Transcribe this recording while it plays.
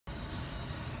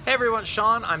Hey everyone,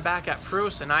 Sean. I'm back at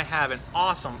Pruce and I have an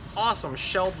awesome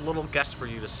shelled little guest for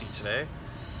you to see today.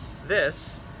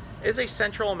 This is a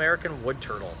Central American wood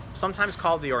turtle, sometimes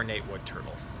called the ornate wood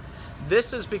turtle.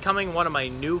 This is becoming one of my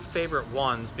new favorite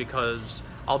ones because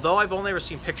although I've only ever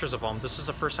seen pictures of them, this is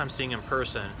the first time seeing in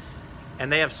person, and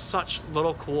they have such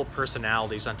little cool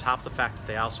personalities on top of the fact that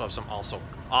they also have some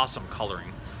awesome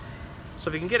coloring. So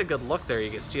if you can get a good look there,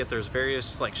 you can see that there's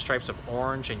various like stripes of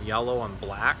orange and yellow and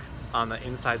black on the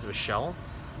insides of a shell,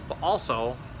 but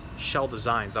also shell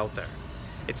designs out there.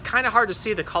 It's kind of hard to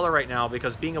see the color right now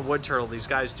because being a wood turtle, these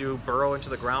guys do burrow into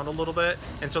the ground a little bit,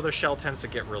 and so their shell tends to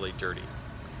get really dirty.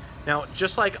 Now,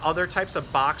 just like other types of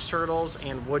box turtles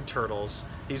and wood turtles,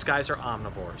 these guys are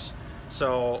omnivores.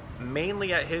 So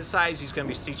mainly at his size, he's going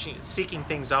to be seeking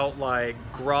things out like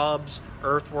grubs,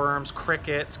 earthworms,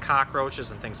 crickets,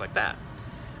 cockroaches, and things like that.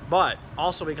 But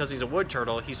also because he's a wood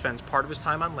turtle, he spends part of his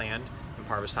time on land and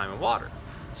part of his time in water.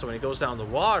 So when he goes down the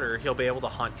water, he'll be able to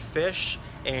hunt fish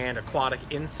and aquatic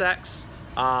insects.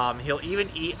 He'll even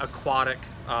eat aquatic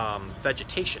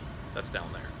vegetation that's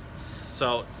down there.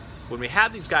 So when we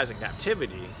have these guys in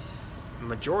captivity, the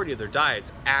majority of their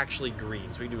diet's actually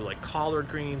greens. We do like collard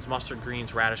greens, mustard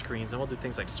greens, radish greens, and we'll do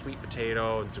things like sweet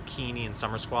potato and zucchini and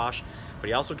summer squash. But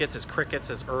he also gets his crickets,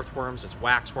 his earthworms, his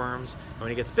waxworms, and when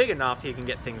he gets big enough, he can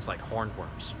get things like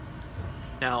hornworms.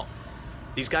 Now,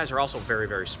 these guys are also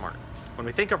very smart. When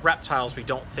we think of reptiles, we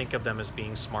don't think of them as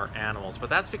being smart animals, but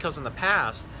that's because in the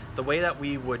past, the way that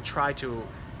we would try to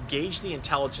gauge the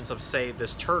intelligence of, say,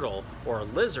 this turtle or a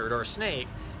lizard or a snake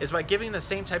is by giving the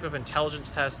same type of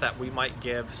intelligence test that we might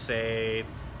give, say,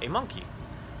 a monkey.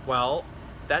 Well,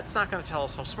 that's not going to tell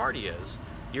us how smart he is.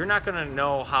 You're not going to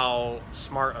know how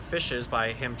smart a fish is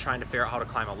by him trying to figure out how to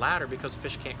climb a ladder, because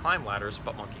fish can't climb ladders,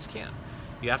 but monkeys can.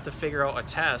 You have to figure out a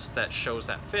test that shows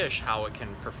that fish how it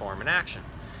can perform an action.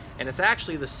 And it's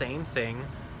actually the same thing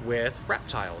with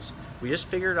reptiles. We just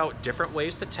figured out different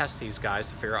ways to test these guys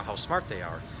to figure out how smart they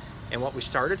are. And what we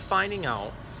started finding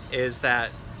out is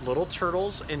that little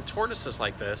turtles and tortoises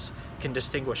like this can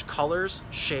distinguish colors,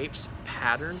 shapes,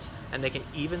 patterns, and they can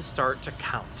even start to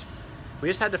count. We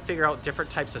just had to figure out different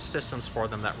types of systems for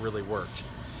them that really worked.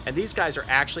 And these guys are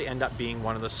actually end up being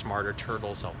one of the smarter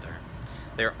turtles out there.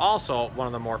 They're also one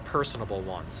of the more personable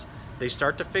ones. They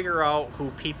start to figure out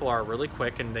who people are really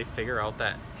quick, and they figure out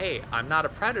that, hey, I'm not a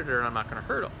predator and I'm not going to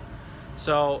hurt them.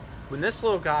 So when this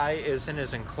little guy is in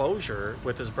his enclosure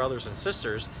with his brothers and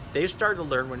sisters, they've started to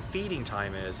learn when feeding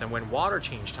time is and when water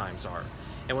change times are.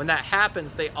 And when that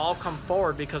happens, they all come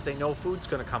forward because they know food's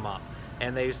going to come up.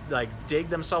 And they like dig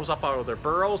themselves up out of their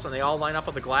burrows, and they all line up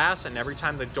with the glass, and every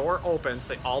time the door opens,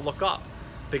 they all look up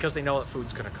because they know that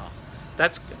food's going to come.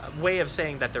 That's a way of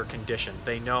saying that they're conditioned.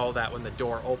 They know that when the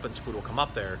door opens, food will come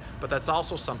up there, but that's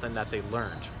also something that they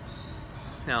learned.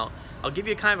 Now, I'll give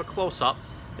you kind of a close-up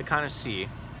to kind of see.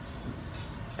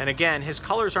 And again, his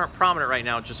colors aren't prominent right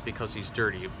now just because he's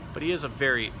dirty, but he is a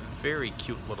very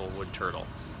cute little wood turtle.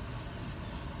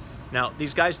 Now,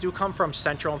 these guys do come from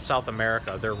Central and South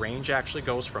America. Their range actually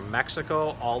goes from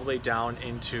Mexico all the way down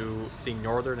into the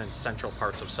northern and central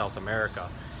parts of South America.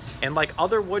 And like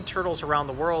other wood turtles around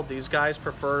the world, these guys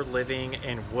prefer living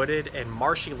in wooded and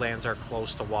marshy lands that are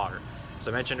close to water. As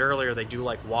I mentioned earlier, they do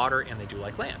like water and they do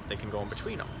like land. They can go in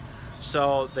between them.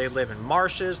 So they live in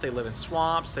marshes, they live in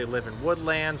swamps, they live in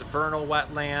woodlands, vernal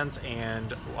wetlands,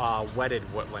 and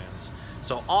wetted woodlands.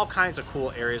 So all kinds of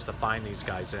cool areas to find these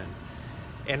guys in.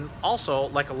 And also,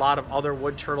 like a lot of other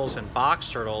wood turtles and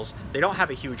box turtles, they don't have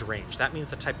a huge range. That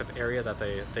means the type of area that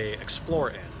they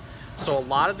explore in. So a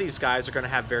lot of these guys are going to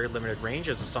have very limited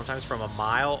ranges, sometimes from a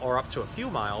mile or up to a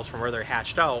few miles from where they're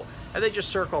hatched out, and they just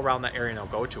circle around that area and they'll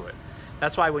go to it.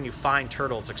 That's why when you find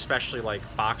turtles, especially like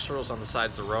box turtles on the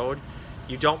sides of the road,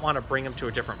 you don't want to bring them to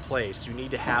a different place. You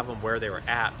need to have them where they were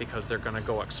at because they're going to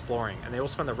go exploring, and they will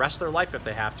spend the rest of their life, if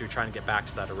they have to, trying to get back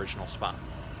to that original spot.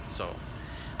 So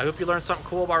I hope you learned something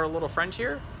cool about our little friend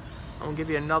here. I'm going to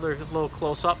give you another little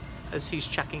close-up as he's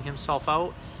checking himself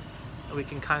out. We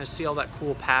can kind of see all that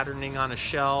cool patterning on a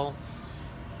shell.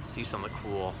 See some of the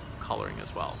cool coloring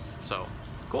as well. So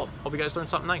cool. Hope you guys learned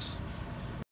something nice.